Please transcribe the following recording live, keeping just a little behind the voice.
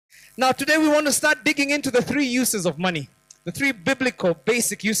Now, today we want to start digging into the three uses of money, the three biblical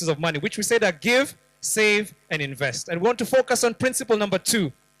basic uses of money, which we said are give, save, and invest. And we want to focus on principle number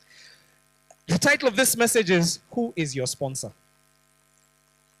 2. The title of this message is, Who is your sponsor?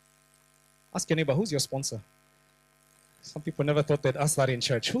 Ask your neighbor, who's your sponsor? Some people never thought they'd ask that in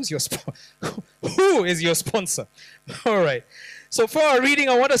church. Who is your sponsor? All right. So for our reading,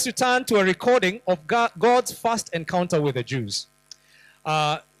 I want us to turn to a recording of God's first encounter with the Jews.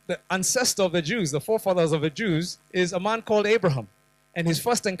 The ancestor of the Jews, the forefathers of the Jews, is a man called Abraham. And his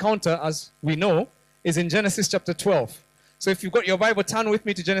first encounter, as we know, is in Genesis chapter 12. So if you've got your Bible, turn with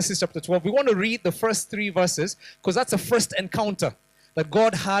me to Genesis chapter 12. We want to read the first 3 verses because that's the first encounter that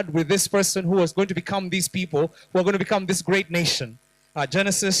God had with this person who was going to become these people, who are going to become this great nation.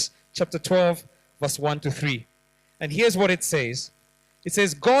 Genesis chapter 12, verse 1 to 3. And here's what it says. It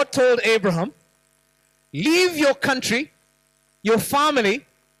says, God told Abraham, leave your country, your family,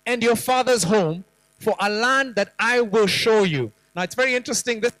 and your father's home for a land that I will show you. Now, it's very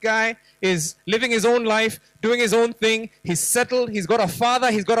interesting. This guy is living his own life, doing his own thing. He's settled. He's got a father.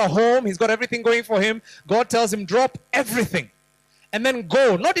 He's got a home. He's got everything going for him. God tells him, drop everything. And then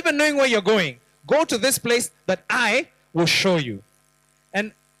go, not even knowing where you're going. Go to this place that I will show you.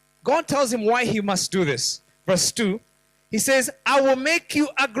 And God tells him why he must do this. Verse 2, he says, I will make you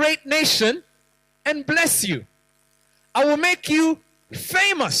a great nation and bless you. I will make you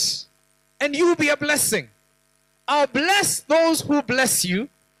famous and you will be a blessing. I'll bless those who bless you,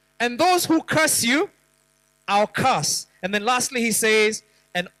 and those who curse you, I'll curse. And then lastly he says,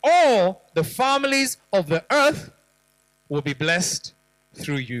 and all the families of the earth will be blessed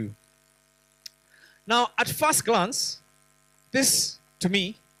through you. Now, at first glance, this, to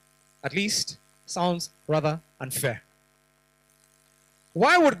me, at least, sounds rather unfair.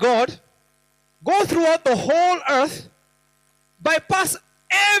 Why would God go throughout the whole earth, bypass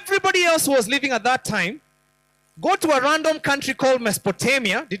everybody else who was living at that time, go to a random country called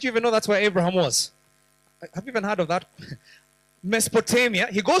Mesopotamia? Did you even know that's where Abraham was? Have you even heard of that? Mesopotamia.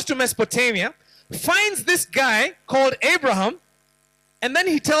 He goes to Mesopotamia, finds this guy called Abraham, and then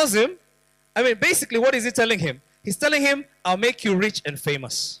he tells him, basically what is he telling him? He's telling him, I'll make you rich and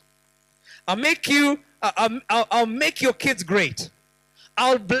famous. I'll make your kids great.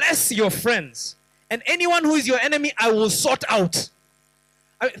 I'll bless your friends. And anyone who is your enemy, I will sort out.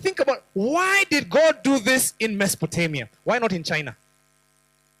 Think about, why did God do this in Mesopotamia? Why not in China?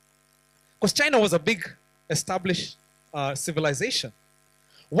 Because China was a big established civilization.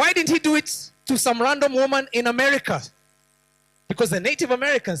 Why didn't he do it to some random woman in America? Because the Native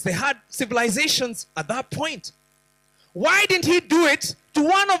Americans, they had civilizations at that point. Why didn't he do it to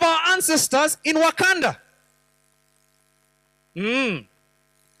one of our ancestors in Wakanda?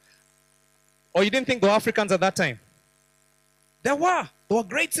 Or you didn't think there were Africans at that time? There were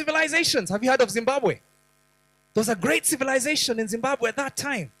great civilizations. Have you heard of Zimbabwe? There was a great civilization in Zimbabwe at that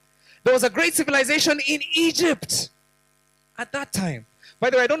time. There was a great civilization in Egypt at that time. By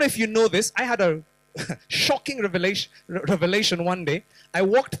the way, I don't know if you know this. I had a shocking revelation one day. I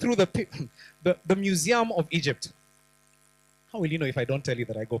walked through the Museum of Egypt. How will you know if I don't tell you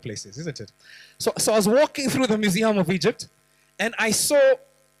that I go places, isn't it? So I was walking through the Museum of Egypt, and I saw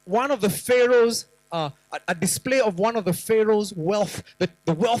one of the pharaohs, a display of one of the pharaohs' wealth,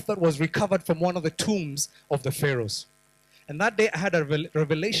 the wealth that was recovered from one of the tombs of the pharaohs. And that day I had a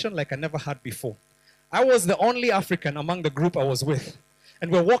revelation like I never had before. I was the only African among the group I was with.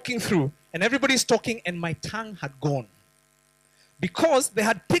 And we're walking through, and everybody's talking, and my tongue had gone. Because they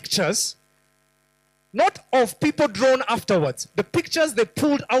had pictures, not of people drawn afterwards. The pictures they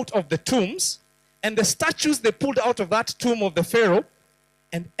pulled out of the tombs, and the statues they pulled out of that tomb of the pharaoh,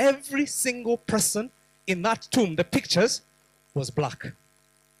 and every single person in that tomb, the pictures, was black.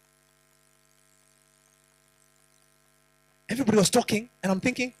 Everybody was talking, and I'm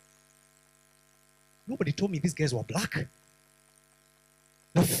thinking, nobody told me these guys were black.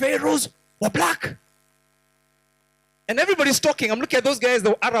 The pharaohs were black. And everybody's talking. I'm looking at those guys,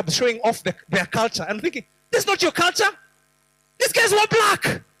 the Arabs, showing off their culture. And I'm thinking, this is not your culture. These guys were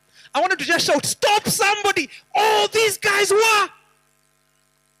black. I wanted to just shout, stop somebody. Oh, these guys were.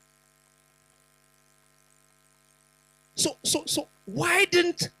 So why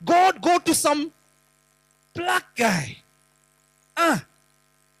didn't God go to some black guy?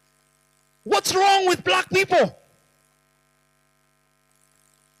 What's wrong with black people?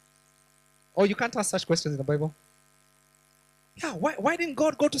 Oh, you can't ask such questions in the Bible. Yeah, why didn't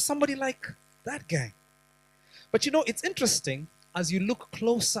God go to somebody like that guy? But you know, it's interesting as you look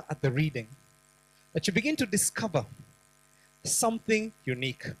closer at the reading that you begin to discover something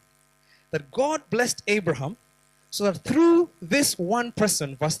unique. That God blessed Abraham so that through this one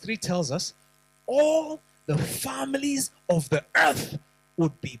person, verse 3 tells us, all the families of the earth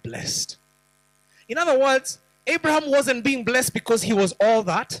would be blessed. In other words, Abraham wasn't being blessed because he was all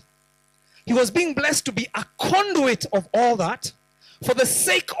that. He was being blessed to be a conduit of all that for the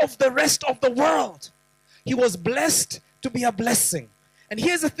sake of the rest of the world. He was blessed to be a blessing. And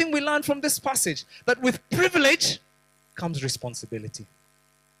here's the thing we learn from this passage, that with privilege comes responsibility.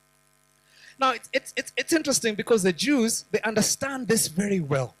 Now, it's interesting because the Jews, they understand this very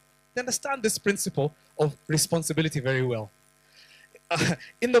well. They understand this principle of responsibility very well.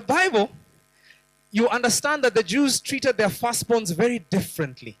 In the Bible, you understand that the Jews treated their firstborns very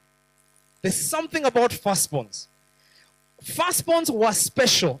differently. There's something about firstborns. Firstborns were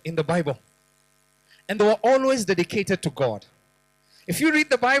special in the Bible, and they were always dedicated to God. If you read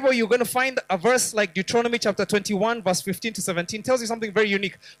the Bible, you're going to find a verse like Deuteronomy chapter 21, verse 15 to 17, tells you something very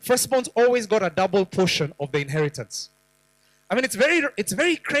unique. Firstborns always got a double portion of the inheritance. I mean, it's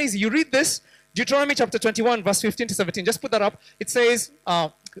very crazy. You read this, Deuteronomy chapter 21, verse 15 to 17. Just put that up. It says,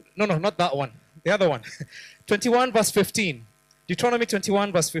 no, not that one. The other one. 21, verse 15. Deuteronomy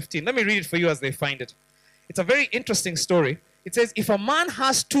 21, verse 15. Let me read it for you as they find it. It's a very interesting story. It says, if a man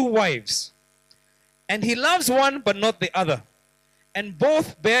has two wives, and he loves one but not the other, and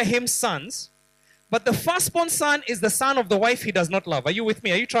both bear him sons, but the firstborn son is the son of the wife he does not love. Are you with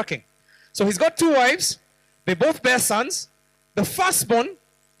me? Are you tracking? So he's got two wives. They both bear sons. The firstborn,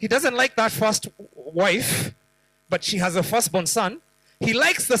 he doesn't like that first wife, but she has a firstborn son. He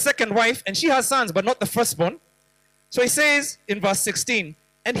likes the second wife, and she has sons, but not the firstborn. So he says in verse 16,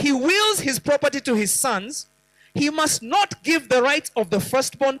 and he wills his property to his sons. He must not give the right of the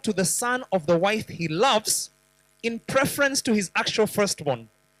firstborn to the son of the wife he loves, in preference to his actual firstborn,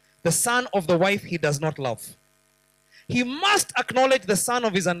 the son of the wife he does not love. He must acknowledge the son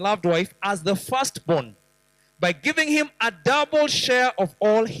of his unloved wife as the firstborn by giving him a double share of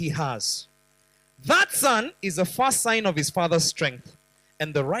all he has. That son is the first sign of his father's strength,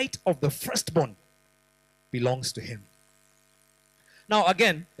 and the right of the firstborn belongs to him. Now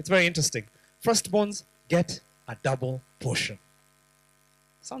again, it's very interesting. Firstborns get a double portion.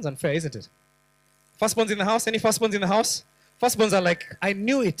 Sounds unfair, isn't it? Firstborns in the house? Any firstborns in the house? Firstborns are like, I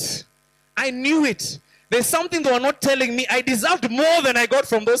knew it. I knew it. There's something they were not telling me. I deserved more than I got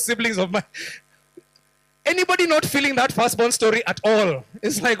from those siblings of mine. Anybody not feeling that firstborn story at all?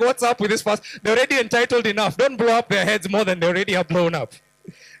 It's like, what's up with this first? They're already entitled enough. Don't blow up their heads more than they already have blown up.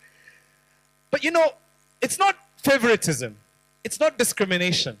 But you know, it's not favoritism. It's not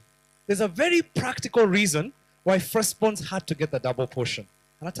discrimination. There's a very practical reason why firstborns had to get the double portion.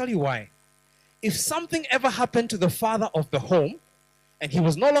 And I'll tell you why. If something ever happened to the father of the home, and he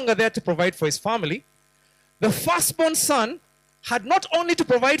was no longer there to provide for his family, the firstborn son had not only to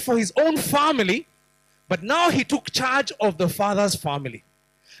provide for his own family, but now he took charge of the father's family.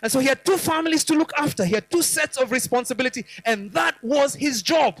 And so he had two families to look after. He had two sets of responsibility, and that was his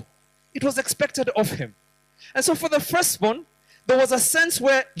job. It was expected of him. And so for the firstborn, there was a sense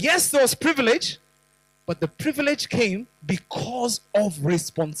where, yes, there was privilege, but the privilege came because of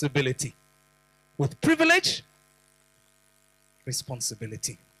responsibility. With privilege,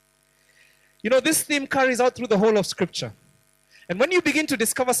 responsibility. You know, this theme carries out through the whole of Scripture. And when you begin to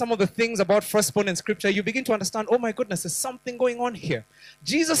discover some of the things about firstborn in Scripture, you begin to understand, oh my goodness, there's something going on here.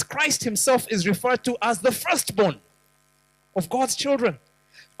 Jesus Christ himself is referred to as the firstborn of God's children.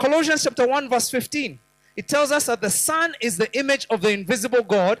 Colossians chapter 1 verse 15. It tells us that the Son is the image of the invisible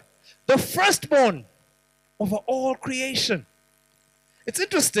God, the firstborn over all creation. It's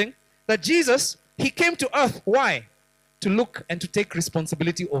interesting that Jesus, he came to earth. Why? To look and to take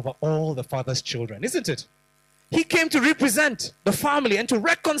responsibility over all the Father's children, isn't it? He came to represent the family and to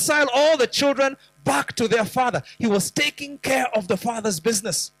reconcile all the children back to their father. He was taking care of the Father's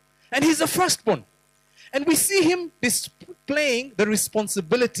business. And he's the firstborn. And we see him displaying the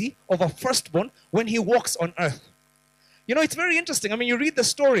responsibility of a firstborn when he walks on earth. You know, it's very interesting. I mean, you read the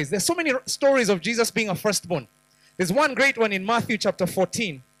stories. There's so many stories of Jesus being a firstborn. There's one great one in Matthew chapter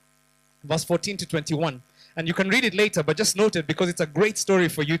 14, verse 14 to 21. And you can read it later, but just note it because it's a great story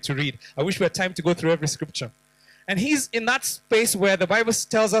for you to read. I wish we had time to go through every scripture. And he's in that space where the Bible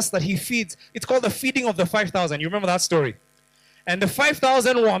tells us that he feeds. It's called the feeding of the 5,000. You remember that story? And the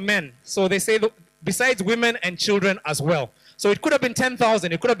 5,000 were men. So they say, besides women and children as well. So it could have been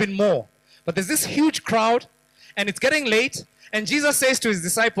 10,000. It could have been more. But there's this huge crowd, and it's getting late. And Jesus says to his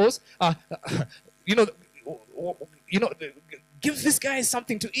disciples, give this guy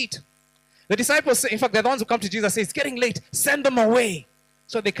something to eat. The disciples say, in fact, they're the ones who come to Jesus and say, it's getting late. Send them away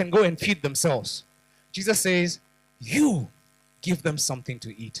so they can go and feed themselves. Jesus says, you give them something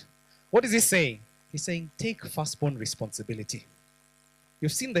to eat. What is he saying? He's saying, take firstborn responsibility.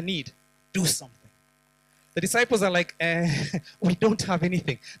 You've seen the need. Do something. The disciples are like, we don't have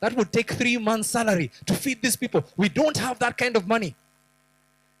anything. That would take 3 months' salary to feed these people. We don't have that kind of money.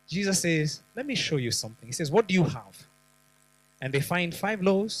 Jesus says, let me show you something. He says, what do you have? And they find 5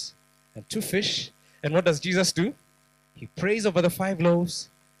 loaves and 2 fish. And what does Jesus do? He prays over the 5 loaves.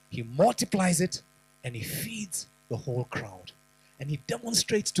 He multiplies it. And he feeds the whole crowd. And he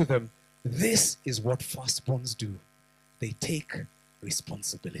demonstrates to them, this is what firstborns do. They take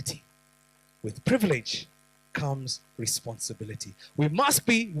responsibility. With privilege comes responsibility. We must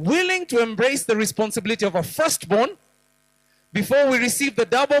be willing to embrace the responsibility of a firstborn before we receive the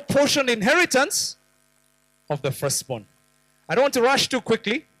double portion inheritance of the firstborn. I don't want to rush too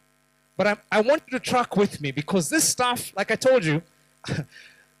quickly, but I want you to track with me, because this stuff, like I told you,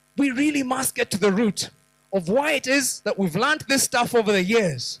 we really must get to the root of why it is that we've learned this stuff over the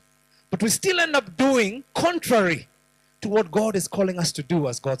years, but we still end up doing contrary to what God is calling us to do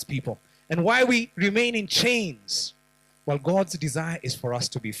as God's people, and why we remain in chains while God's desire is for us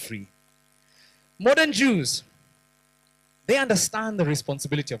to be free. Modern Jews, they understand the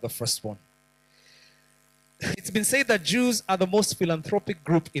responsibility of the firstborn. It's been said that Jews are the most philanthropic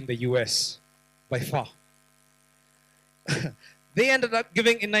group in the US, by far. They ended up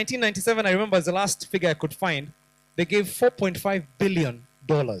giving, in 1997, I remember as the last figure I could find, they gave $4.5 billion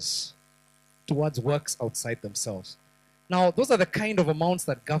towards works outside themselves. Now, those are the kind of amounts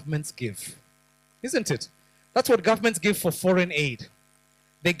that governments give, isn't it? That's what governments give for foreign aid.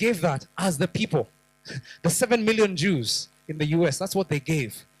 They gave that as the people. The 7 million Jews in the US, that's what they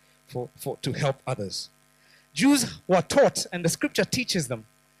gave to help others. Jews were taught, and the scripture teaches them,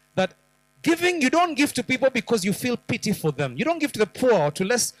 that giving, you don't give to people because you feel pity for them. You don't give to the poor or to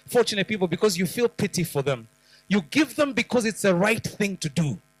less fortunate people because you feel pity for them. You give them because it's the right thing to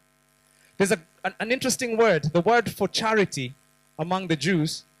do. There's an interesting word, the word for charity among the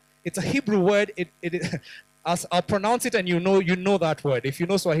Jews. It's a Hebrew word. I'll pronounce it and you know that word. If you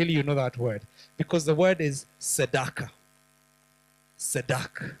know Swahili, you know that word. Because the word is tzedakah.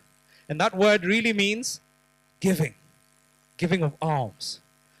 Tzedakah. And that word really means giving. Giving of alms.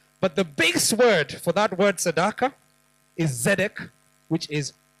 But the base word for that word tzedakah is zedek, which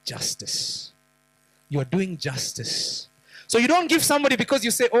is justice. You're doing justice. So you don't give somebody because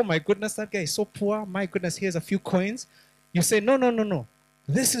you say, oh my goodness, that guy is so poor. My goodness, here's a few coins. You say, no, no, no, no.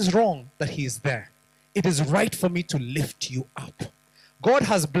 This is wrong that he is there. It is right for me to lift you up. God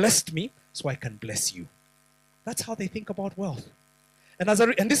has blessed me, so I can bless you. That's how they think about wealth. And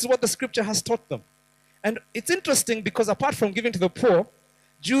this is what the scripture has taught them. And it's interesting because apart from giving to the poor,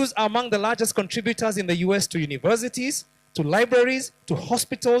 Jews are among the largest contributors in the US to universities, to libraries, to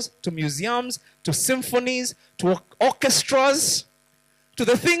hospitals, to museums, to symphonies, to orchestras, to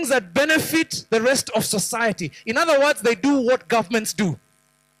the things that benefit the rest of society. In other words, they do what governments do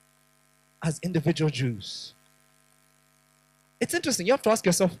as individual Jews. It's interesting. You have to ask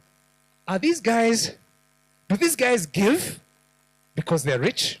yourself, do these guys give because they're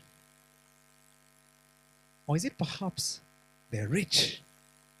rich? Or is it perhaps they're rich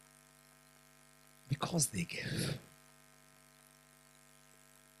because they give?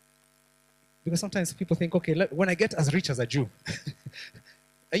 Because sometimes people think, okay, when I get as rich as a Jew,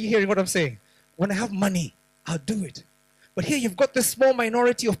 are you hearing what I'm saying? When I have money, I'll do it. But here you've got this small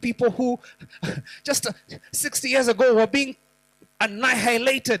minority of people who just 60 years ago were being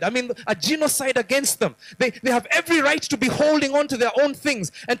annihilated. I mean, a genocide against them. They have every right to be holding on to their own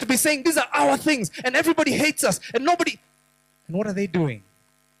things and to be saying, these are our things, and everybody hates us, and nobody... And what are they doing?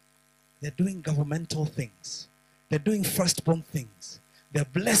 They're doing governmental things. They're doing firstborn things. They're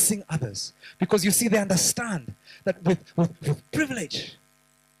blessing others. Because you see, they understand that with privilege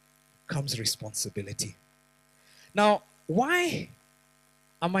comes responsibility. Now, why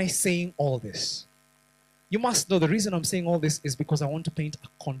am I saying all this? You must know the reason I'm saying all this is because I want to paint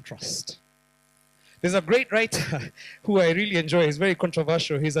a contrast. There's a great writer who I really enjoy. He's very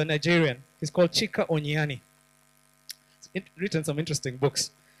controversial. He's a Nigerian. He's called Chika Onyeani. He's written some interesting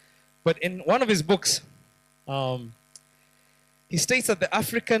books. But in one of his books, he states that the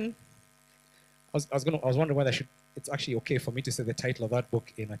African... I was wondering whether it's actually okay for me to say the title of that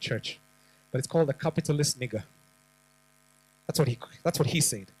book in a church. But it's called The Capitalist Nigger. That's what he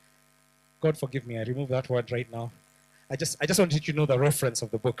said. God forgive me, I removed that word right now. I just wanted you to know the reference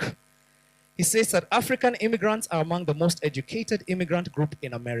of the book. He says that African immigrants are among the most educated immigrant group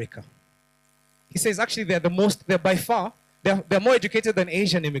in America. He says actually they're by far, they're more educated than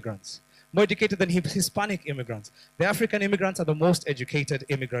Asian immigrants, more educated than Hispanic immigrants. The African immigrants are the most educated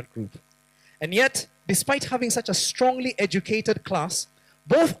immigrant group. And yet, despite having such a strongly educated class,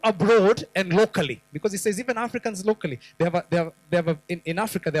 both abroad and locally. Because he says even Africans locally, in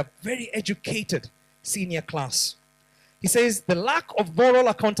Africa, they are very educated senior class. He says the lack of moral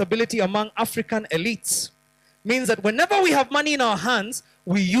accountability among African elites means that whenever we have money in our hands,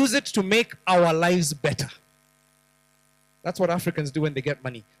 we use it to make our lives better. That's what Africans do when they get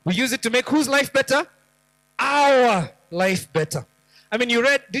money. We use it to make whose life better? Our life better. I mean,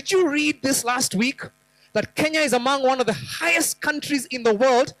 did you read this last week? That Kenya is among one of the highest countries in the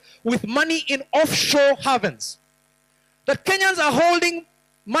world with money in offshore havens. That Kenyans are holding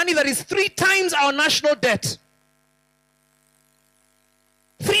money that is 3 times our national debt.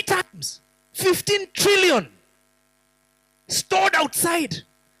 3 times. 15 trillion. Stored outside.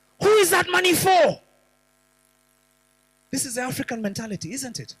 Who is that money for? This is the African mentality,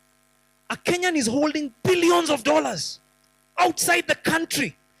 isn't it? A Kenyan is holding billions of dollars outside the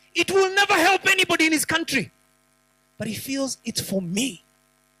country. It will never help anybody in his country. But he feels it's for me.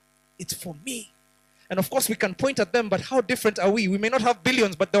 It's for me. And of course we can point at them, but how different are we? We may not have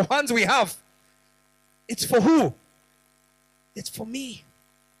billions, but the ones we have, it's for who? It's for me.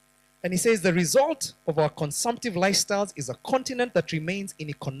 And he says the result of our consumptive lifestyles is a continent that remains in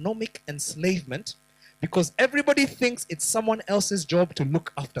economic enslavement because everybody thinks it's someone else's job to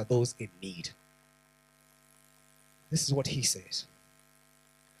look after those in need. This is what he says.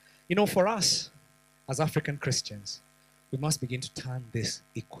 You know, for us, as African Christians, we must begin to turn this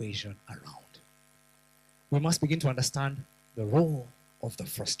equation around. We must begin to understand the role of the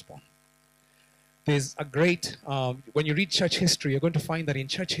firstborn. There's a great, when you read church history, you're going to find that in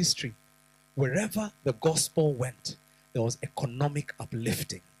church history, wherever the gospel went, there was economic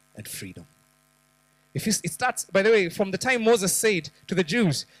uplifting and freedom. It starts, by the way, from the time Moses said to the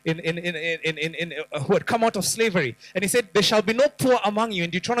Jews who had come out of slavery, and he said, there shall be no poor among you. In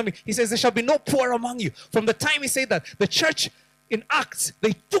Deuteronomy, he says, there shall be no poor among you. From the time he said that, the church in Acts,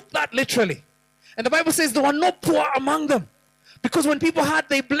 they took that literally. And the Bible says there were no poor among them. Because when people had,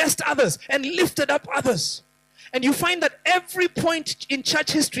 they blessed others and lifted up others. And you find that every point in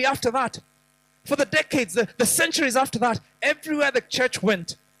church history after that, for the decades, the centuries after that, everywhere the church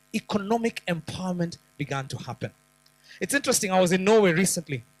went, economic empowerment began to happen. It's interesting, I was in Norway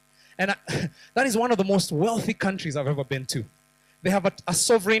recently, and that is one of the most wealthy countries I've ever been to. They have a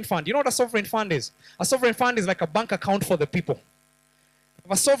sovereign fund. You know what a sovereign fund is? A sovereign fund is like a bank account for the people.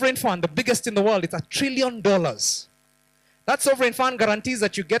 A sovereign fund, the biggest in the world, it's $1 trillion. That sovereign fund guarantees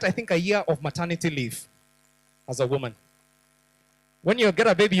that you get, I think, a year of maternity leave as a woman. When you get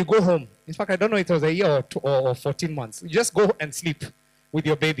a baby, you go home. In fact, I don't know if it was a year or 14 months. You just go and sleep with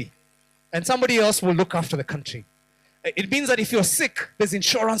your baby. And somebody else will look after the country. It means that if you're sick, there's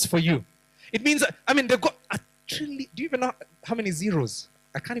insurance for you. It means that, I mean, they've got $1 trillion. Do you even know how many zeros?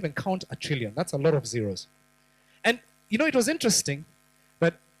 I can't even count $1 trillion. That's a lot of zeros. And, you know, it was interesting,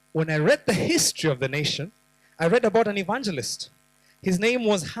 but when I read the history of the nation, I read about an evangelist. His name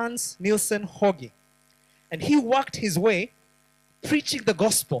was Hans Nielsen Hauge. And he worked his way preaching the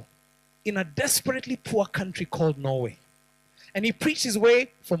gospel in a desperately poor country called Norway. And he preached his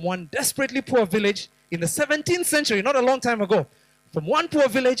way from one desperately poor village in the 17th century, not a long time ago, from one poor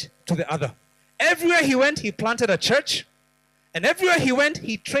village to the other. Everywhere he went, he planted a church. And everywhere he went,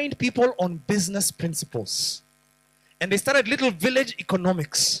 he trained people on business principles. And they started little village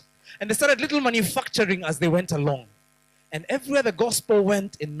economics. And they started little manufacturing as they went along. And everywhere the gospel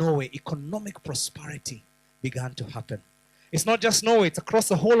went in Norway, economic prosperity began to happen. It's not just Norway, it's across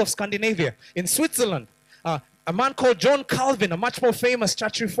the whole of Scandinavia. In Switzerland, a man called John Calvin, a much more famous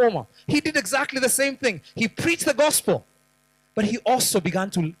church reformer, he did exactly the same thing. He preached the gospel, but he also began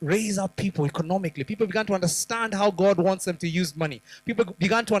to raise up people economically. People began to understand how God wants them to use money. People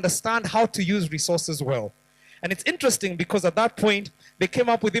began to understand how to use resources well. And it's interesting because at that point, they came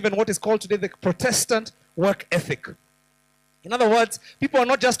up with even what is called today the Protestant work ethic. In other words, people are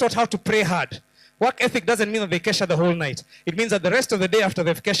not just taught how to pray hard. Work ethic doesn't mean that they kesha the whole night. It means that the rest of the day after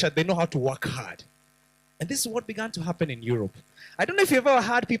they've kesha, they know how to work hard. And this is what began to happen in Europe. I don't know if you've ever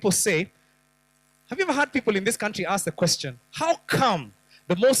heard people say, have you ever heard people in this country ask the question, how come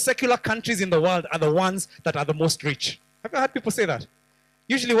the most secular countries in the world are the ones that are the most rich? Have you heard people say that?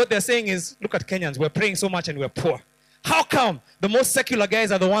 Usually what they're saying is, look at Kenyans, we're praying so much and we're poor. How come the most secular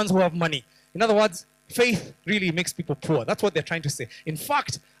guys are the ones who have money? In other words, faith really makes people poor. That's what they're trying to say. In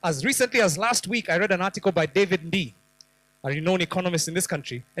fact, as recently as last week, I read an article by David Ndii, a renowned economist in this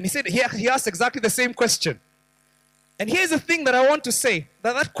country, and he said he asked exactly the same question. And here's the thing that I want to say,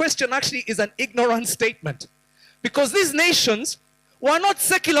 that question actually is an ignorant statement. Because these nations were not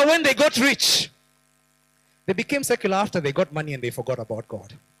secular when they got rich. They became secular after they got money and they forgot about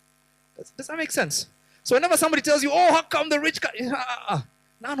God. Does that make sense? So whenever somebody tells you, oh, how come the rich guy...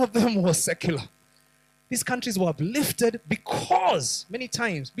 None of them was secular. These countries were uplifted because, many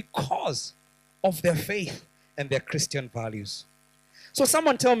times, because of their faith and their Christian values. So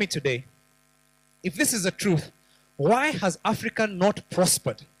someone tell me today, if this is the truth, why has Africa not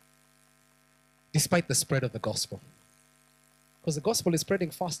prospered despite the spread of the gospel? Because the gospel is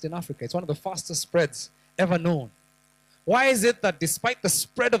spreading fast in Africa. It's one of the fastest spreads ever known. Why is it that despite the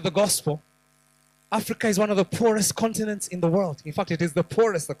spread of the gospel, Africa is one of the poorest continents in the world? In fact, it is the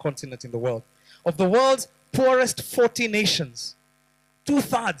poorest continent in the world. Of the world's poorest 40 nations,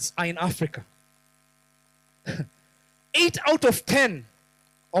 2/3 are in Africa. 8 out of 10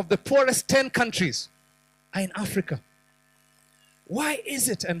 of the poorest 10 countries are in Africa. Why is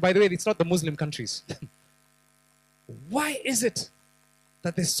it, and by the way, it's not the Muslim countries. Why is it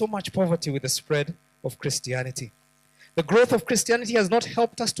that there's so much poverty with the spread of Christianity? The growth of Christianity has not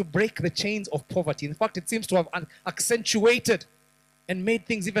helped us to break the chains of poverty. In fact, it seems to have accentuated and made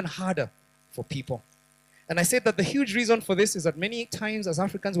things even harder for people. And I said that the huge reason for this is that many times as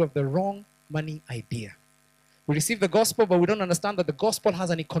Africans we have the wrong money idea. We receive the gospel, but we don't understand that the gospel has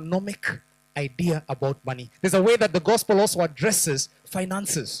an economic idea about money. There's a way that the gospel also addresses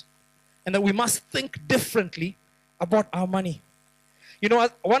finances, and that we must think differently about our money. You know,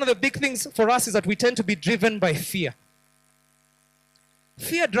 one of the big things for us is that we tend to be driven by fear.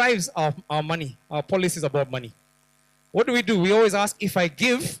 Fear drives our money, our policies about money. What do? We always ask, if I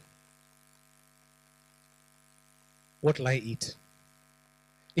give, what will I eat?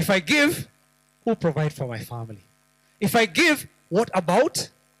 If I give, who will provide for my family? If I give, what about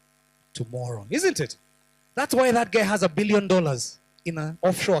tomorrow? Isn't it? That's why that guy has $1 billion in an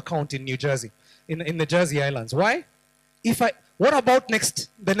offshore account in New Jersey, in the Jersey Islands. Why? What about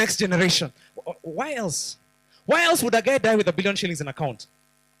the next generation? Why else? Why else would a guy die with $1 billion shillings in account?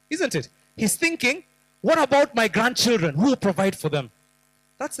 Isn't it? He's thinking, what about my grandchildren? Who will provide for them?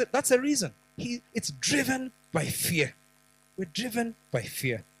 That's a reason. It's driven by fear. We're driven by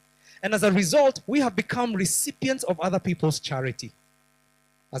fear. And as a result, we have become recipients of other people's charity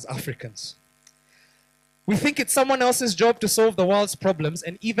as Africans. We think it's someone else's job to solve the world's problems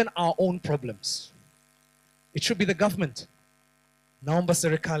and even our own problems. It should be the government. Naomba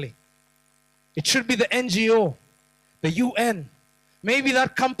serikali. It should be the NGO, the UN. Maybe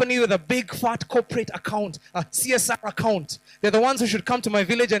that company with a big fat corporate account, a CSR account. They're the ones who should come to my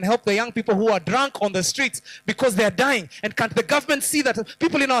village and help the young people who are drunk on the streets because they're dying. And can't the government see that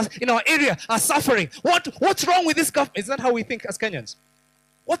people in our area are suffering? What's wrong with this government? Is that how we think as Kenyans?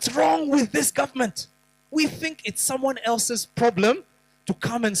 What's wrong with this government? We think it's someone else's problem to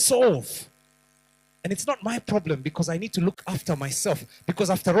come and solve. And it's not my problem because I need to look after myself.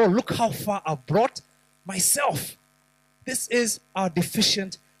 Because after all, look how far I've brought myself. This is our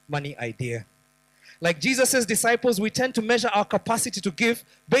deficient money idea. Like Jesus' disciples, we tend to measure our capacity to give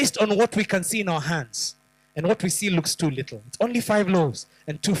based on what we can see in our hands. And what we see looks too little. It's only 5 loaves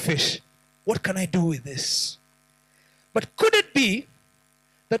and 2 fish. What can I do with this? But could it be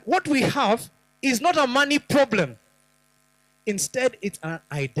that what we have is not a money problem? Instead, it's an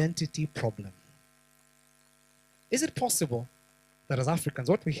identity problem. Is it possible that as Africans,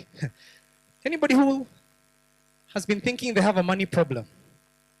 anybody who has been thinking they have a money problem?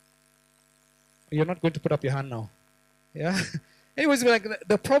 You're not going to put up your hand now. Yeah? Anyways, like,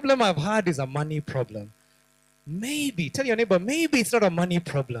 the problem I've had is a money problem. Maybe, tell your neighbor, maybe it's not a money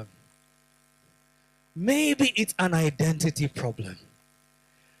problem. Maybe it's an identity problem.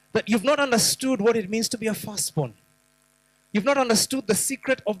 That you've not understood what it means to be a firstborn. You've not understood the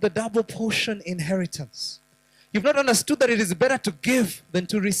secret of the double portion inheritance. You've not understood that it is better to give than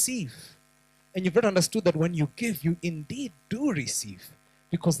to receive. And you've not understood that when you give, you indeed do receive.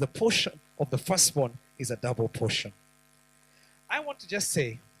 Because the portion of the firstborn is a double portion. I want to just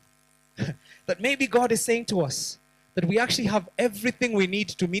say that maybe God is saying to us that we actually have everything we need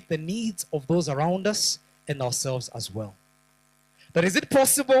to meet the needs of those around us and ourselves as well. That is it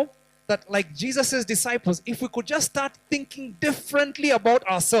possible that, like Jesus' disciples, if we could just start thinking differently about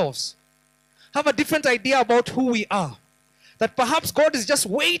ourselves, have a different idea about who we are, that perhaps God is just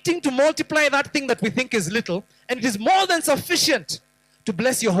waiting to multiply that thing that we think is little, and it is more than sufficient to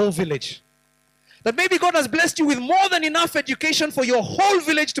bless your whole village. That maybe God has blessed you with more than enough education for your whole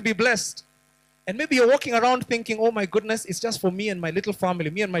village to be blessed. And maybe you're walking around thinking, oh my goodness, it's just for me and my little family,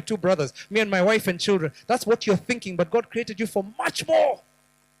 me and my 2 brothers, me and my wife and children. That's what you're thinking, but God created you for much more.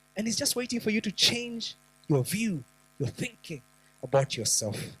 And He's just waiting for you to change your view, your thinking about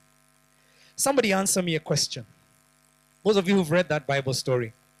yourself. Somebody answer me a question. Those of you who've read that Bible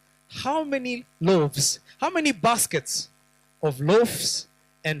story, how many loaves, how many baskets of loaves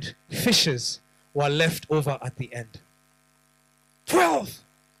and fishes were left over at the end? 12.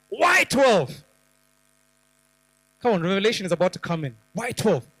 Why 12? Come on, revelation is about to come in. Why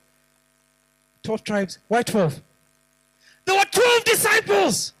 12? 12 tribes. Why 12? There were 12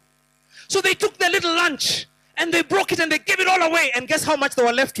 disciples. So they took their little lunch and they broke it and they gave it all away. And guess how much they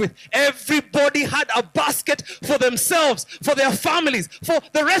were left with? Everybody had a basket for themselves, for their families. For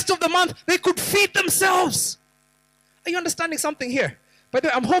the rest of the month, they could feed themselves. Are you understanding something here? By the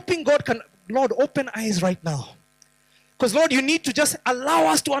way, I'm hoping God can, Lord, open eyes right now. Because, Lord, you need to just allow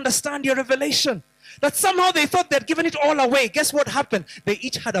us to understand your revelation. That somehow they thought they'd given it all away. Guess what happened? They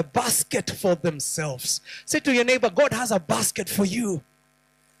each had a basket for themselves. Say to your neighbor, God has a basket for you.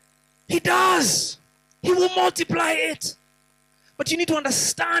 He does. He will multiply it. But you need to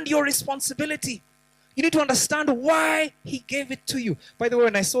understand your responsibility. You need to understand why he gave it to you. By the way,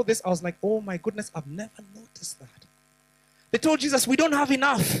 when I saw this, I was like, oh my goodness, I've never noticed that. They told Jesus, we don't have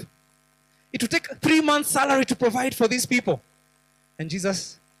enough. It would take 3 months' salary to provide for these people. And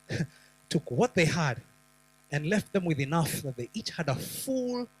Jesus took what they had and left them with enough that they each had a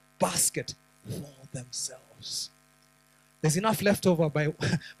full basket for themselves. There's enough left over. By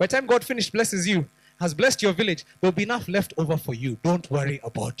the time God finished blesses you, has blessed your village, there'll be enough left over for you. Don't worry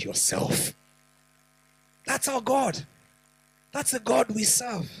about yourself. That's our God. That's the God we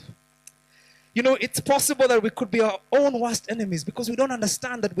serve. You know, it's possible that we could be our own worst enemies because we don't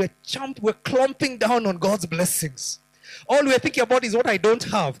understand that we're clumping down on God's blessings. All we're thinking about is what I don't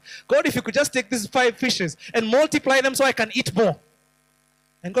have. God, if you could just take these 5 fishes and multiply them so I can eat more.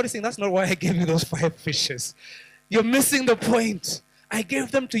 And God is saying, that's not why I gave you those 5 fishes. You're missing the point. I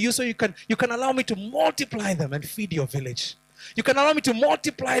gave them to you so you can allow me to multiply them and feed your village. You can allow me to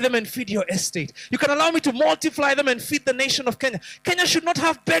multiply them and feed your estate. You can allow me to multiply them and feed the nation of Kenya. Kenya should not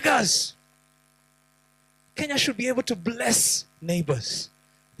have beggars. Kenya should be able to bless neighbors.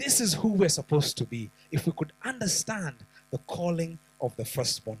 This is who we're supposed to be if we could understand the calling of the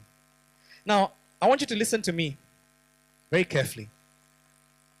firstborn. Now, I want you to listen to me very carefully.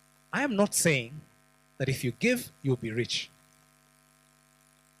 I am not saying that if you give, you'll be rich.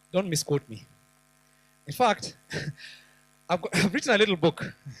 Don't misquote me. In fact, I've written a little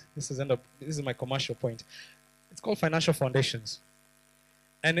book. This is my commercial point. It's called Financial Foundations.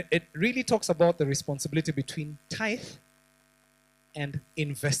 And it really talks about the responsibility between tithe and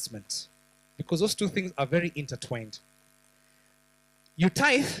investment. Because those two things are very intertwined. You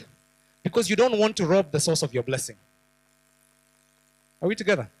tithe because you don't want to rob the source of your blessing. Are we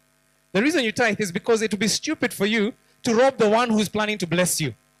together? The reason you tithe is because it would be stupid for you to rob the one who's planning to bless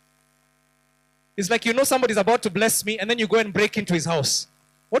you. It's like you know somebody's about to bless me and then you go and break into his house.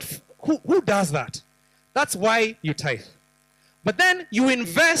 Who does that? That's why you tithe. But then you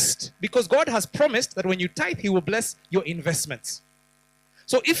invest because God has promised that when you tithe, he will bless your investments.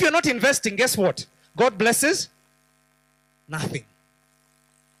 So if you're not investing, guess what? God blesses nothing.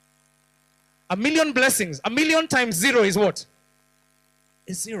 1,000,000 blessings. 1,000,000 times 0 is what?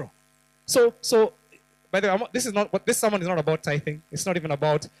 Is 0. So by the way, this sermon is not about tithing. It's not even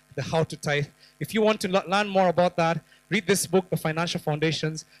about the how to tithe. If you want to learn more about that, read this book, The Financial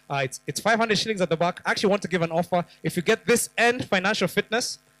Foundations. It's 500 shillings at the back. I actually want to give an offer. If you get this and Financial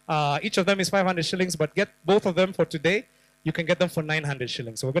Fitness, each of them is 500 shillings, but get both of them for today. You can get them for 900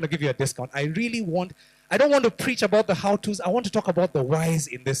 shillings. So we're going to give you a discount. I don't want to preach about the how-tos. I want to talk about the whys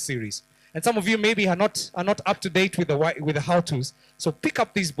in this series. And some of you maybe are not up to date with the how-tos. So pick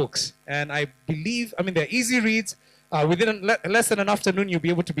up these books. And I believe, they're easy reads. Within less than an afternoon, you'll be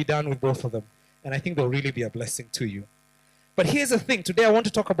able to be done with both of them. And I think they'll really be a blessing to you. But here's the thing. Today I want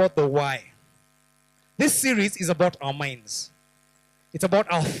to talk about the why. This series is about our minds. It's about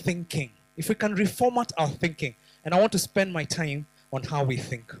our thinking. If we can reformat our thinking. And I want to spend my time on how we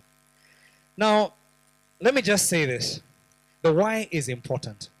think. Now, let me just say this. The why is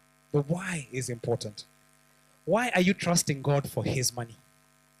important. The why is important. Why are you trusting God for his money?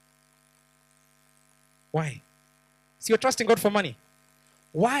 Why? See, you're trusting God for money.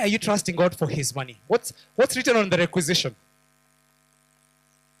 Why are you trusting God for his money? What's written on the requisition?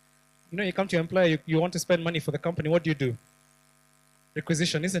 You know, you come to your employer, you want to spend money for the company. What do?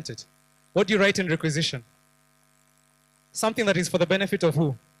 Requisition, isn't it? What do you write in requisition? Something that is for the benefit of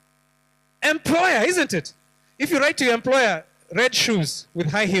who? Employer, isn't it? If you write to your employer, red shoes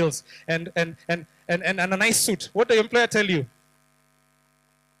with high heels and a nice suit, what does your employer tell you?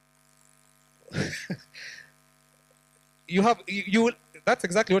 That's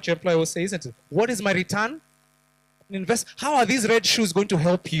exactly what your employer will say, isn't it? What is my return? How are these red shoes going to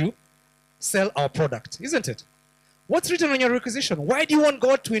help you sell our product? Isn't it? What's written on your requisition? Why do you want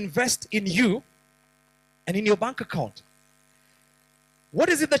God to invest in you and in your bank account? What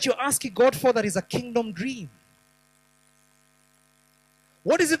is it that you're asking God for that is a kingdom dream?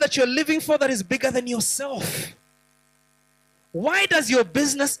 What is it that you're living for that is bigger than yourself? Why does your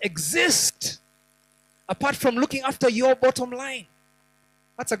business exist apart from looking after your bottom line?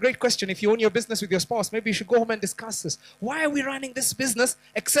 That's a great question. If you own your business with your spouse, maybe you should go home and discuss this. Why are we running this business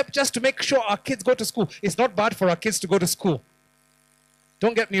except just to make sure our kids go to school? It's not bad for our kids to go to school.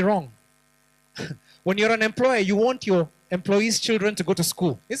 Don't get me wrong. When you're an employer, you want your employees' children to go to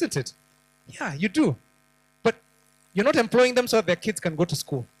school, isn't it? Yeah, you do. But you're not employing them so that their kids can go to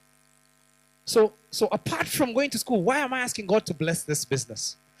school. So apart from going to school, why am I asking God to bless this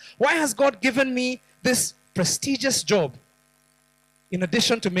business? Why has God given me this prestigious job in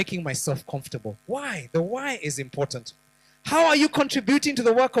addition to making myself comfortable? Why? The why is important. How are you contributing to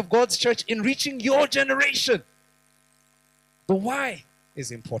the work of God's church in reaching your generation? The why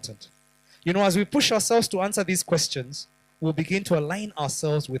is important. You know, as we push ourselves to answer these questions, we'll begin to align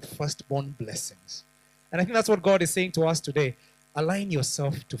ourselves with firstborn blessings. And I think that's what God is saying to us today. Align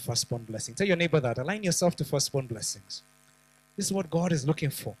yourself to firstborn blessings. Tell your neighbor that. Align yourself to firstborn blessings. This is what God is looking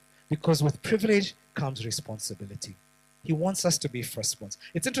for. Because with privilege comes responsibility. He wants us to be firstborns.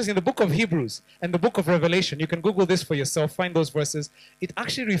 It's interesting, the book of Hebrews and the book of Revelation, you can Google this for yourself, find those verses. It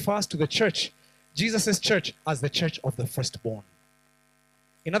actually refers to the church, Jesus' church, as the church of the firstborn.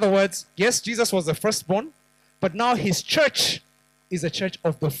 In other words, yes, Jesus was the firstborn, but now his church is a church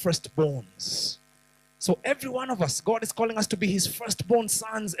of the firstborns. So every one of us, God is calling us to be his firstborn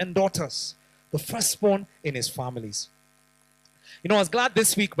sons and daughters, the firstborn in his families. You know, I was glad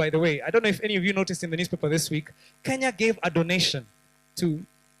this week, by the way, I don't know if any of you noticed in the newspaper this week, Kenya gave a donation to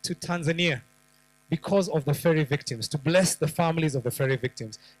Tanzania because of the ferry victims, to bless the families of the ferry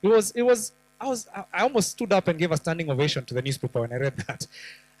victims. I almost stood up and gave a standing ovation to the newspaper when I read that.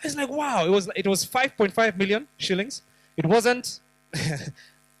 I was like, wow, it was 5.5 million shillings. It wasn't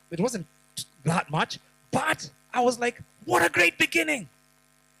that much, but I was like, what a great beginning.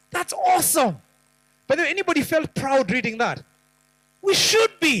 That's awesome. By the way, anybody felt proud reading that? We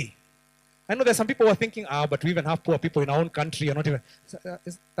should be. I know there's some people who are thinking, but we even have poor people in our own country. Or not even.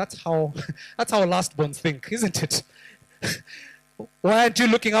 That's how lastborns think, isn't it? Why aren't you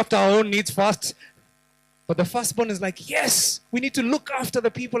looking after our own needs first? But the firstborn is like, yes, we need to look after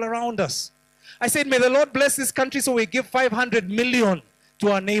the people around us. I said, may the Lord bless this country so we give 500 million to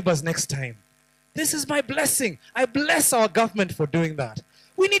our neighbors next time. This is my blessing. I bless our government for doing that.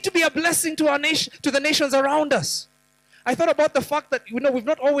 We need to be a blessing to our nation, to the nations around us. I thought about the fact that, we've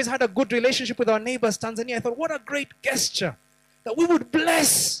not always had a good relationship with our neighbors, Tanzania. I thought, what a great gesture that we would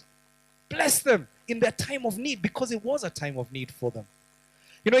bless them in their time of need, because it was a time of need for them.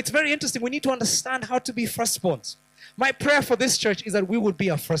 It's very interesting. We need to understand how to be firstborns. My prayer for this church is that we would be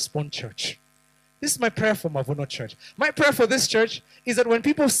a firstborn church. This is my prayer for Mavuno Church. My prayer for this church is that when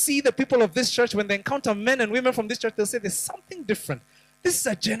people see the people of this church, when they encounter men and women from this church, they'll say there's something different. This is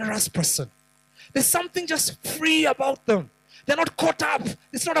a generous person. There's something just free about them. They're not caught up.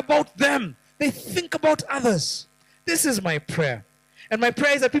 It's not about them. They think about others. This is my prayer. And my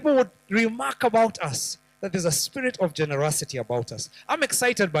prayer is that people would remark about us, that there's a spirit of generosity about us. I'm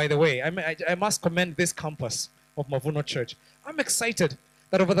excited, by the way. I must commend this campus of Mavuno Church. I'm excited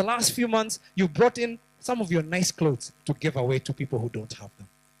that over the last few months, you brought in some of your nice clothes to give away to people who don't have them.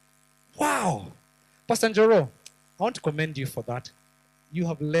 Wow. Pastor Njoro, I want to commend you for that. You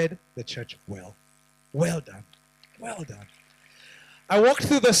have led the church well. Well done. Well done. I walked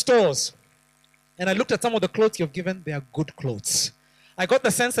through the stores and I looked at some of the clothes you've given. They are good clothes. I got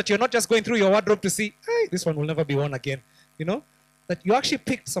the sense that you're not just going through your wardrobe to see, hey, this one will never be worn again. That you actually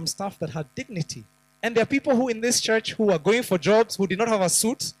picked some stuff that had dignity. And there are people who in this church who are going for jobs who did not have a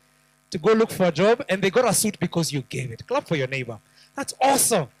suit to go look for a job, and they got a suit because you gave it. Clap for your neighbor. That's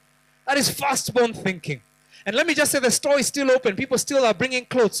awesome. That is firstborn thinking. And let me just say, the store is still open. People still are bringing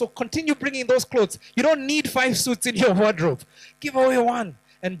clothes. So continue bringing those clothes. You don't need 5 suits in your wardrobe. Give away one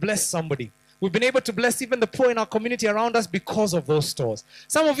and bless somebody. We've been able to bless even the poor in our community around us because of those stores.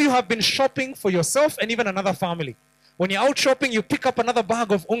 Some of you have been shopping for yourself and even another family. When you're out shopping, you pick up another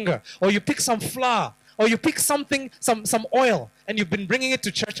bag of unga, or you pick some flour, or you pick something, some oil, and you've been bringing it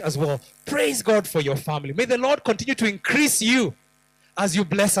to church as well. Praise God for your family. May the Lord continue to increase you as you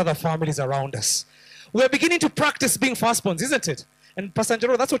bless other families around us. We're beginning to practice being firstborns, isn't it? And Pastor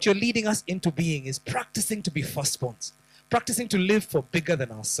Angelo, that's what you're leading us into being, is practicing to be firstborns. Practicing to live for bigger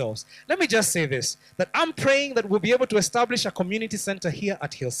than ourselves. Let me just say this, that I'm praying that we'll be able to establish a community center here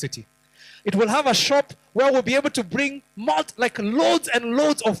at Hill City. It will have a shop where we'll be able to bring loads and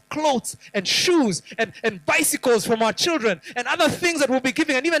loads of clothes and shoes and bicycles from our children and other things that we'll be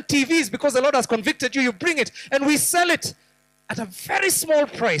giving, and even TVs, because the Lord has convicted you, you bring it and we sell it at a very small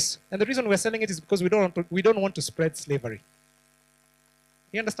price. And the reason we're selling it is because we don't want to spread slavery.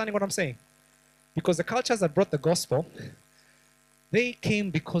 You understanding what I'm saying? Because the cultures that brought the gospel, they came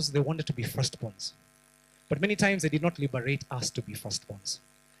because they wanted to be firstborns. But many times they did not liberate us to be firstborns.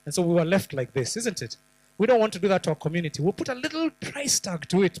 And so we were left like this, isn't it? We don't want to do that to our community. We'll put a little price tag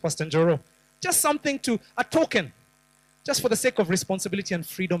to it, Pastor Njoro. Just something a token. Just for the sake of responsibility and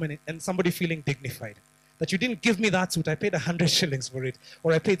freedom and somebody feeling dignified. That you didn't give me that suit, I paid 100 shillings for it.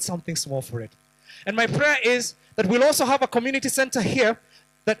 Or I paid something small for it. And my prayer is that we'll also have a community center here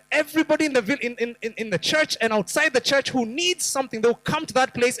that everybody in the church and outside the church who needs something, they'll come to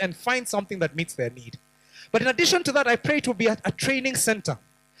that place and find something that meets their need. But in addition to that, I pray it will be a training center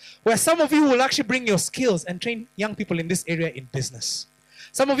where some of you will actually bring your skills and train young people in this area in business.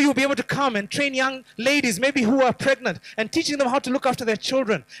 Some of you will be able to come and train young ladies, maybe who are pregnant, and teaching them how to look after their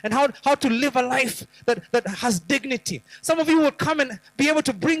children and how to live a life that has dignity. Some of you will come and be able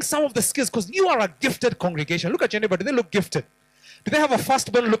to bring some of the skills because you are a gifted congregation. Look at your neighbor. Do they look gifted? Do they have a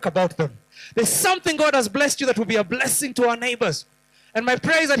firstborn look about them? There's something God has blessed you that will be a blessing to our neighbors. And my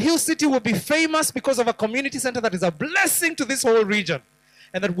prayer is that Hill City will be famous because of a community center that is a blessing to this whole region.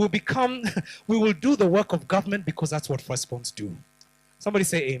 And that we will do the work of government because that's what firstborns do. Somebody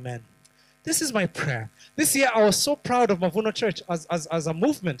say amen. This is my prayer. This year I was so proud of Mavuno Church as a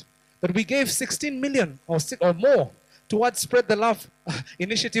movement that we gave 16 million or more towards Spread the Love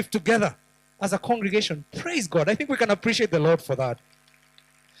initiative together as a congregation. Praise God. I think we can appreciate the Lord for that.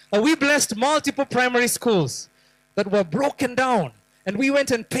 We blessed multiple primary schools that were broken down. And we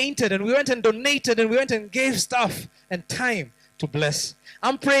went and painted and we went and donated and we went and gave stuff and time to bless.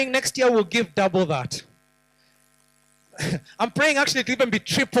 I'm praying next year we'll give double that. I'm praying actually to even be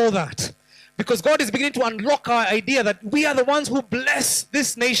triple that. Because God is beginning to unlock our idea that we are the ones who bless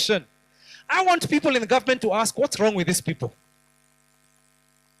this nation. I want people in the government to ask, what's wrong with these people?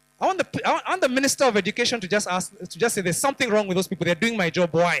 I want the Minister of Education to just say there's something wrong with those people. They're doing my job.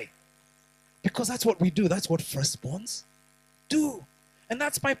 Why? Because that's what we do. That's what firstborns do. And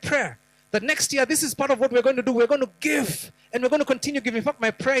that's my prayer. That next year, this is part of what we're going to do. We're going to give. And we're going to continue giving. In fact,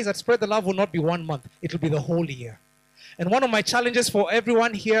 my prayer is that Spread the Love will not be 1 month. It will be the whole year. And one of my challenges for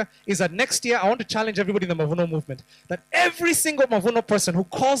everyone here is that next year, I want to challenge everybody in the Mavuno movement. That every single Mavuno person who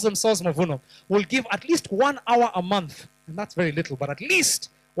calls themselves Mavuno will give at least 1 hour a month. And that's very little, but at least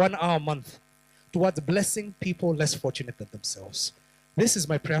 1 hour a month towards blessing people less fortunate than themselves. This is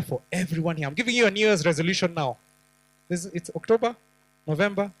my prayer for everyone here. I'm giving you a New Year's resolution now. It's October,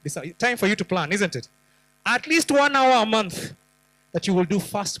 November, December. Time for you to plan, isn't it? At least 1 hour a month that you will do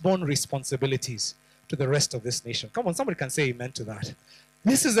firstborn responsibilities to the rest of this nation. Come on, somebody can say amen to that.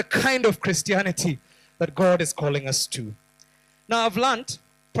 This is the kind of Christianity that God is calling us to. Now, I've learned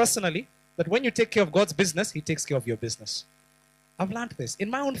personally that when you take care of God's business, He takes care of your business. I've learned this. In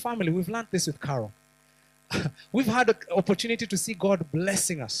my own family, we've learned this with Carol. We've had an opportunity to see God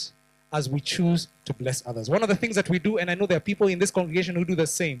blessing us as we choose to bless others. One of the things that we do, and I know there are people in this congregation who do the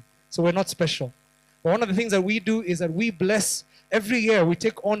same, so we're not special. But one of the things that we do is that we bless. Every year we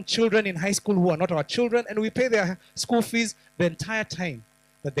take on children in high school who are not our children, and we pay their school fees the entire time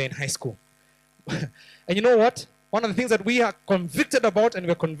that they're in high school. And you know what? One of the things that we are convicted about and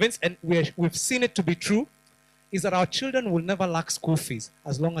we're convinced and we've seen it to be true is that our children will never lack school fees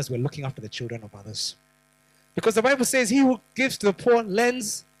as long as we're looking after the children of others. Because the Bible says, he who gives to the poor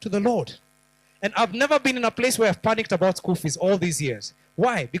lends to the Lord. And I've never been in a place where I've panicked about school fees all these years.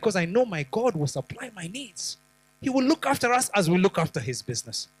 Why? Because I know my God will supply my needs. He will look after us as we look after His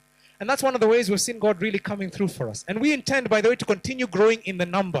business. And that's one of the ways we've seen God really coming through for us. And we intend, by the way, to continue growing in the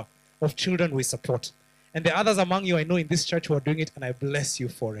number of children we support. And there are others among you I know in this church who are doing it, and I bless you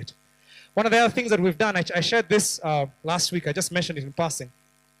for it. One of the other things that we've done, I shared this last week, I just mentioned it in passing.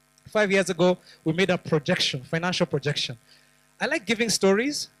 5 years ago, we made a projection, financial projection. I like giving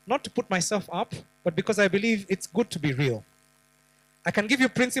stories, not to put myself up, but because I believe it's good to be real. I can give you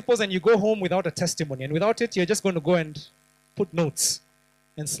principles and you go home without a testimony, and without it, you're just going to go and put notes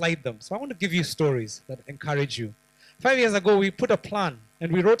and slide them. So I want to give you stories that encourage you. 5 years ago, we put a plan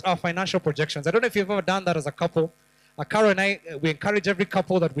and we wrote our financial projections. I don't know if you've ever done that as a couple. Carol and I, we encourage every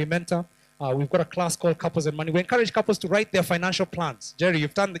couple that we mentor. We've got a class called Couples and Money. We encourage couples to write their financial plans. Jerry,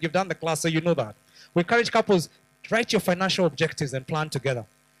 you've done the class, so you know that. We encourage couples to write your financial objectives and plan together.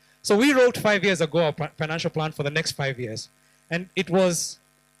 So we wrote 5 years ago a financial plan for the next 5 years. And it was,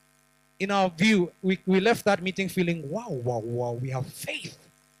 in our view, we left that meeting feeling, wow, we have faith.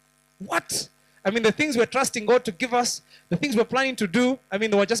 What? I mean, the things we're trusting God to give us, the things we're planning to do, I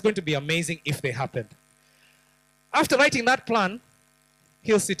mean, they were just going to be amazing if they happened. After writing that plan,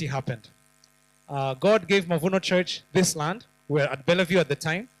 Hill City happened. God gave Mavuno Church this land. We were at Bellevue at the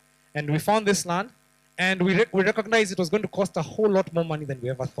time. And we found this land. And we recognized it was going to cost a whole lot more money than we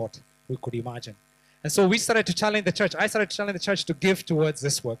ever thought we could imagine. And so we started to challenge the church. I started to challenge the church to give towards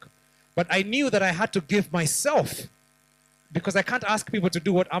this work. But I knew that I had to give myself, because I can't ask people to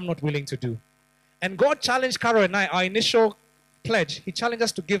do what I'm not willing to do. And God challenged Caro and I, our initial pledge, he challenged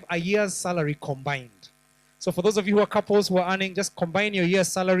us to give a year's salary combined. So for those of you who are couples who are earning, just combine your year's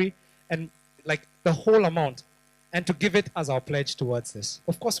salary and like the whole amount and to give it as our pledge towards this.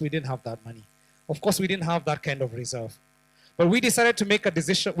 Of course, we didn't have that money. Of course, we didn't have that kind of reserve. But we decided to make a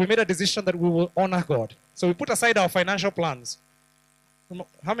decision. We made a decision that we will honor God. So we put aside our financial plans.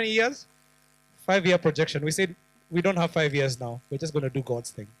 How many years? 5-year projection. We said, we don't have 5 years now. We're just going to do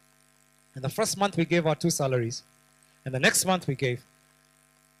God's thing. And the first month we gave our 2 salaries. And the next month we gave.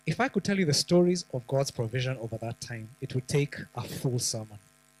 If I could tell you the stories of God's provision over that time, it would take a full sermon.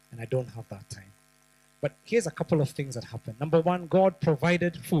 And I don't have that time. But here's a couple of things that happened. Number one, God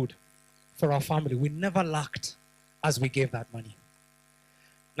provided food for our family. We never lacked as we gave that money.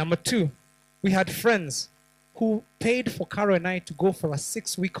 Number two, we had friends who paid for Caro and I to go for a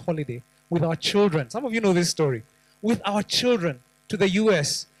 6-week holiday with our children. Some of you know this story. With our children to the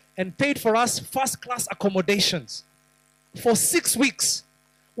US and paid for us first-class accommodations for 6 weeks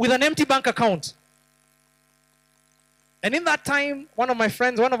with an empty bank account. And in that time, one of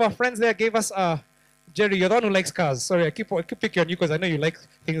our friends there gave us Jerry, you're the one who likes cars. Sorry, I keep picking on you because I know you like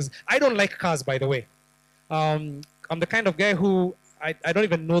things. I don't like cars, by the way. I'm the kind of guy who, I don't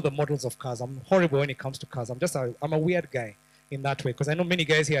even know the models of cars. I'm horrible when it comes to cars. I'm a weird guy in that way because I know many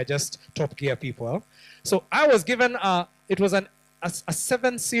guys here are just Top Gear people. So I was given, it was a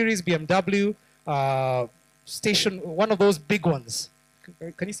 7 Series BMW station, one of those big ones.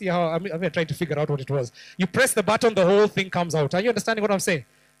 Can you see how, I'm trying to figure out what it was. You press the button, the whole thing comes out. Are you understanding what I'm saying?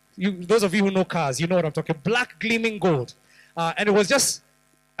 Those of you who know cars, you know what I'm talking. Black gleaming gold. And it was just,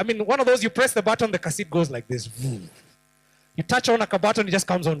 one of those, you press the button, the cassette goes like this. You touch on a button, it just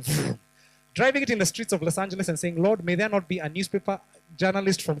comes on. Driving it in the streets of Los Angeles and saying, Lord, may there not be a newspaper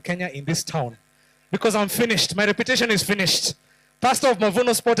journalist from Kenya in this town. Because I'm finished. My reputation is finished. Pastor of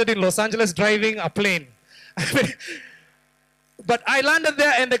Mavuno spotted in Los Angeles driving a plane. But I landed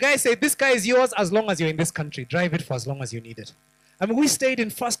there and the guy said, this car is yours as long as you're in this country. Drive it for as long as you need it. We stayed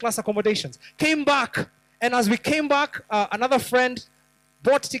in first-class accommodations. Came back. And as we came back, another friend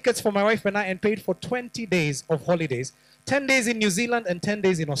bought tickets for my wife and I and paid for 20 days of holidays. 10 days in New Zealand and 10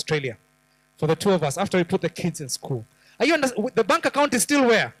 days in Australia. For the 2 of us, after we put the kids in school. The bank account is still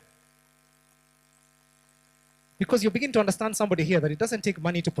where? Because you begin to understand somebody here that it doesn't take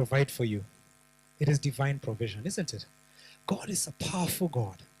money to provide for you. It is divine provision, isn't it? God is a powerful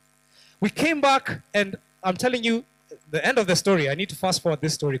God. We came back, and I'm telling you, the end of the story, I need to fast forward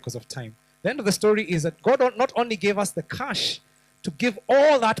this story because of time. The end of the story is that God not only gave us the cash to give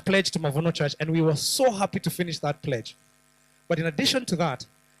all that pledge to Mavuno Church, and we were so happy to finish that pledge. But in addition to that,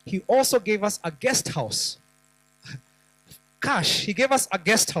 he also gave us a guest house. Cash. He gave us a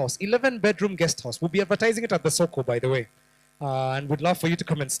guest house, 11-bedroom guest house. We'll be advertising it at the Soko, by the way. And we'd love for you to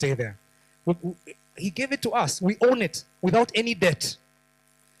come and stay there. He gave it to us. We own it without any debt.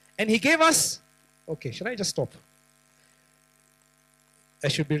 And he gave us... Okay, should I just stop? I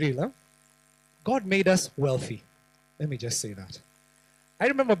should be real, huh? God made us wealthy. Let me just say that. I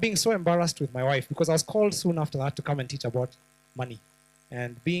remember being so embarrassed with my wife because I was called soon after that to come and teach about money.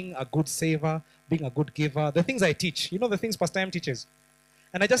 And being a good saver, being a good giver, the things I teach. You know the things Pastor M teaches.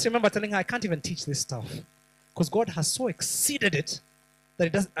 And I just remember telling her, I can't even teach this stuff. Because God has so exceeded it that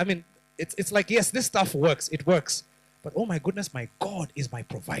it doesn't, it's like, yes, this stuff works. It works. But oh my goodness, my God is my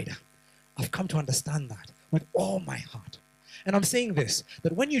provider. I've come to understand that with all my heart. And I'm saying this,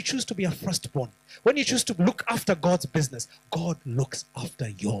 that when you choose to be a firstborn, when you choose to look after God's business, God looks after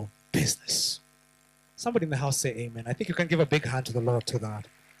your business. Somebody in the house say amen. I think you can give a big hand to the Lord to that.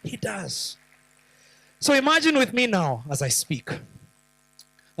 He does. So imagine with me now as I speak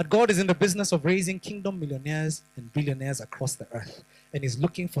that God is in the business of raising kingdom millionaires and billionaires across the earth. And he's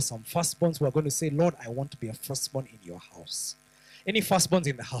looking for some firstborns who are going to say, Lord, I want to be a firstborn in your house. Any firstborns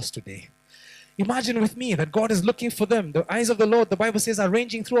in the house today? Imagine with me that God is looking for them. The eyes of the Lord, the Bible says, are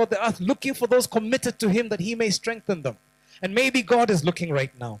ranging throughout the earth, looking for those committed to him that he may strengthen them. And maybe God is looking right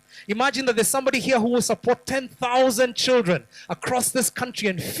now. Imagine that there's somebody here who will support 10,000 children across this country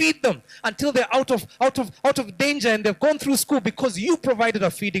and feed them until they're out of danger and they've gone through school because you provided a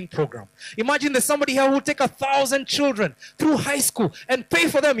feeding program. Imagine there's somebody here who will take 1,000 children through high school and pay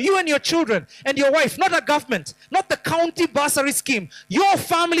for them, you and your children and your wife, not a government, not the county bursary scheme, your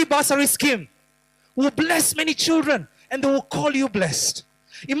family bursary scheme will bless many children and they will call you blessed.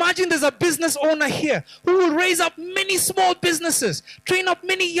 Imagine there's a business owner here who will raise up many small businesses, train up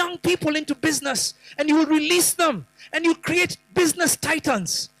many young people into business, and you will release them, and you create business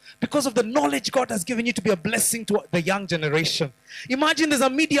titans because of the knowledge God has given you to be a blessing to the young generation. Imagine there's a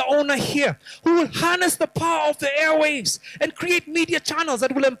media owner here who will harness the power of the airwaves and create media channels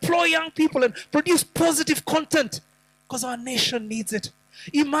that will employ young people and produce positive content because our nation needs it.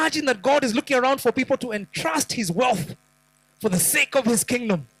 Imagine that God is looking around for people to entrust his wealth for the sake of his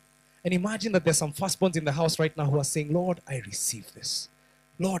kingdom. And imagine that there's some firstborns in the house right now who are saying, Lord, I receive this.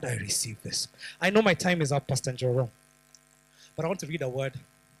 Lord, I receive this. I know my time is up, Pastor Njoro, but I want to read a word.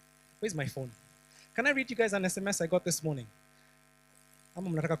 Where's my phone? Can I read you guys an SMS I got this morning? Let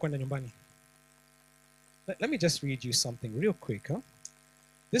me just read you something real quick.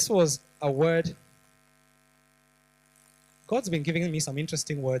 This was a word. God's been giving me some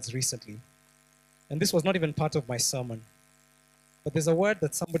interesting words recently. And this was not even part of my sermon. But there's a word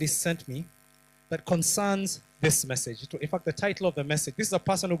that somebody sent me that concerns this message. In fact, the title of the message, this is a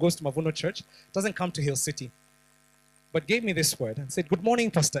person who goes to Mavuno Church, doesn't come to Hill City, but gave me this word and said, "Good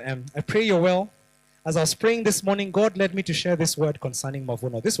morning, Pastor M. I pray you're well. As I was praying this morning, God led me to share this word concerning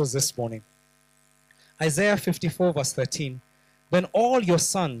Mavuno." This was this morning. Isaiah 54 verse 13. "Then all your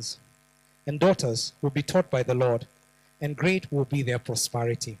sons and daughters will be taught by the Lord, and great will be their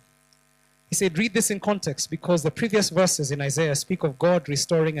prosperity." He said, read this in context because the previous verses in Isaiah speak of God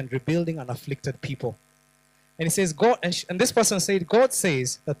restoring and rebuilding an afflicted people. And he says, God, and this person said, God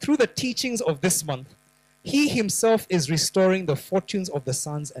says that through the teachings of this month, he himself is restoring the fortunes of the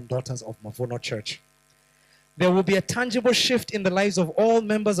sons and daughters of Mavuno Church. There will be a tangible shift in the lives of all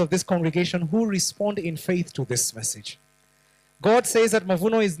members of this congregation who respond in faith to this message. God says that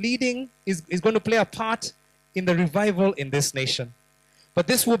Mavuno is going to play a part in the revival in this nation. But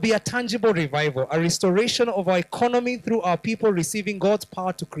this will be a tangible revival, a restoration of our economy through our people receiving God's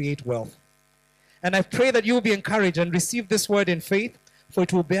power to create wealth. And I pray that you will be encouraged and receive this word in faith, for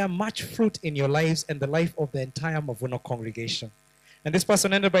it will bear much fruit in your lives and the life of the entire Mavuno congregation. And this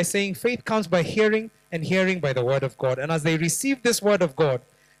person ended by saying, faith comes by hearing, and hearing by the word of God. And as they receive this word of God,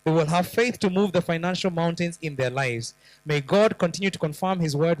 they will have faith to move the financial mountains in their lives. May God continue to confirm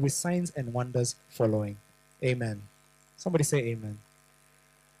his word with signs and wonders following. Amen. Somebody say amen.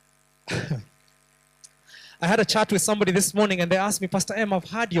 I had a chat with somebody this morning and they asked me, Pastor M, I've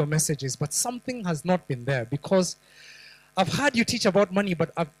heard your messages, but something has not been there because I've heard you teach about money,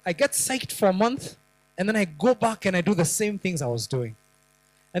 but I get psyched for a month and then I go back and I do the same things I was doing.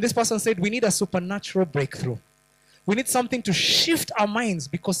 And this person said, we need a supernatural breakthrough. We need something to shift our minds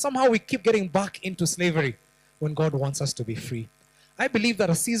because somehow we keep getting back into slavery when God wants us to be free. I believe that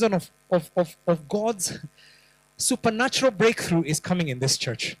a season of God's supernatural breakthrough is coming in this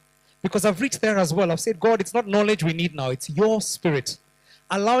church. Because I've reached there as well. I've said, God, it's not knowledge we need now. It's your spirit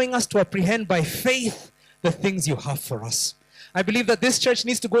allowing us to apprehend by faith the things you have for us. I believe that this church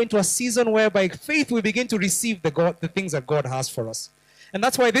needs to go into a season where by faith we begin to receive the things that God has for us. And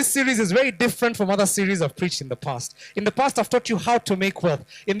that's why this series is very different from other series I've preached in the past. In the past, I've taught you how to make wealth.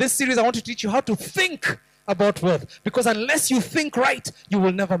 In this series, I want to teach you how to think about wealth. Because unless you think right, you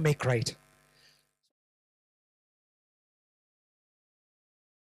will never make right.